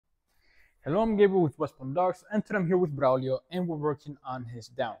Hello, I'm Gabriel with West Palm Dogs, and today I'm here with Braulio, and we're working on his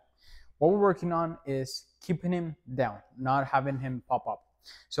down. What we're working on is keeping him down, not having him pop up.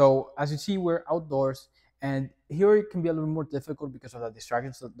 So as you see, we're outdoors, and here it can be a little more difficult because of the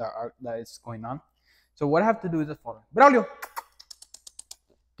distractions that is going on. So what I have to do is the following: Braulio,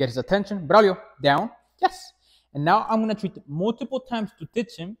 get his attention. Braulio, down, yes. And now I'm gonna treat multiple times to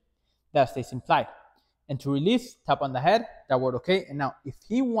teach him that stays implied. And to release, tap on the head, that word okay. And now if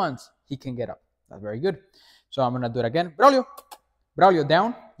he wants, he can get up. That's very good. So I'm gonna do it again. Braulio, Braulio,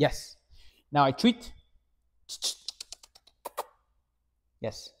 down, yes. Now I treat,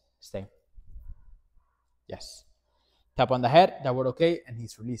 yes, stay, yes. Tap on the head, that word okay, and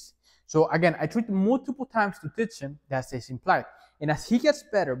he's released. So again, I treat multiple times to teach him that stays implied. And as he gets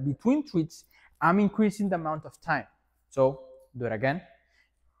better between treats, I'm increasing the amount of time. So do it again.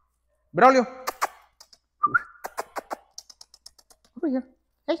 Braulio, over here.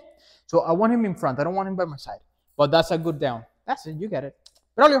 Hey. So I want him in front. I don't want him by my side. But that's a good down. That's it. You get it.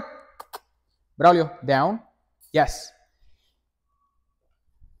 Braulio. Braulio. Down. Yes.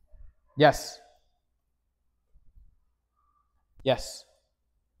 Yes. Yes.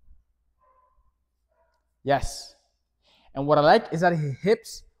 Yes. And what I like is that his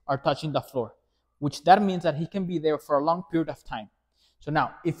hips are touching the floor, which that means that he can be there for a long period of time. So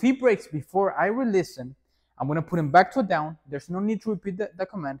now, if he breaks before I release him, I'm going to put him back to a down. There's no need to repeat the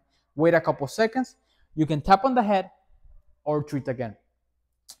command. Wait a couple seconds. You can tap on the head or treat again.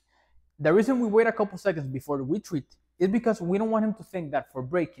 The reason we wait a couple seconds before we treat is because we don't want him to think that for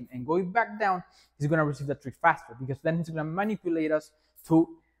breaking and going back down, he's going to receive the treat faster, because then he's going to manipulate us to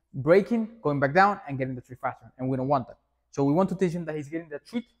breaking, going back down, and getting the treat faster. And we don't want that. So we want to teach him that he's getting the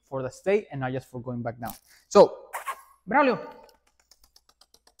treat for the stay and not just for going back down. So, Braulio.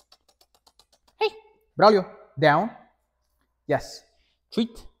 Hey, Braulio, down. Yes.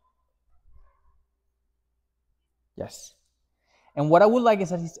 Treat. Yes. And what I would like is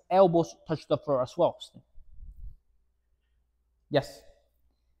that his elbows touch the floor as well. Yes.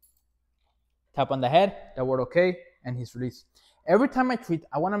 Tap on the head, that word okay, and he's released. Every time I treat,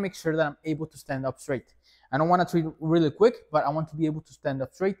 I want to make sure that I'm able to stand up straight. I don't want to treat really quick, but I want to be able to stand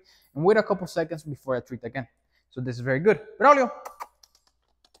up straight and wait a couple seconds before I treat again. So this is very good. Braulio.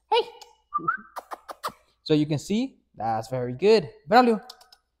 Hey. So you can see, that's very good. Braulio.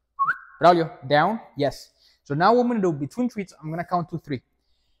 Braulio, down, yes. So now what I'm going to do between treats, I'm going to count to 3.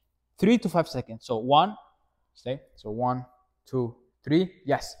 3 to 5 seconds. So 1, stay. So 1, 2, 3,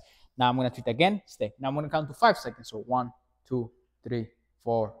 yes. Now I'm going to treat again, stay. Now I'm going to count to 5 seconds. So 1, 2, 3,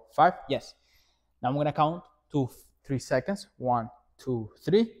 4, 5, yes. Now I'm going to count to 3 seconds. 1, 2,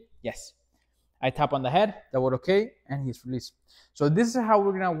 3, yes. I tap on the head, that word okay, and he's released. So this is how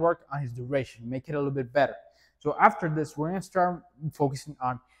we're going to work on his duration, make it a little bit better. So after this, we're going to start focusing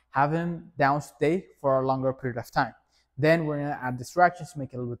on having him down stay for a longer period of time. Then we're going to add distractions to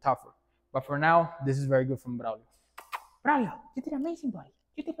make it a little bit tougher. But for now, this is very good from Braulio. Braulio, you did amazing, buddy.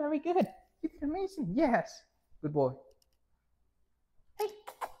 You did very good. You did amazing. Yes. Good boy. Hey,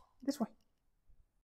 this way.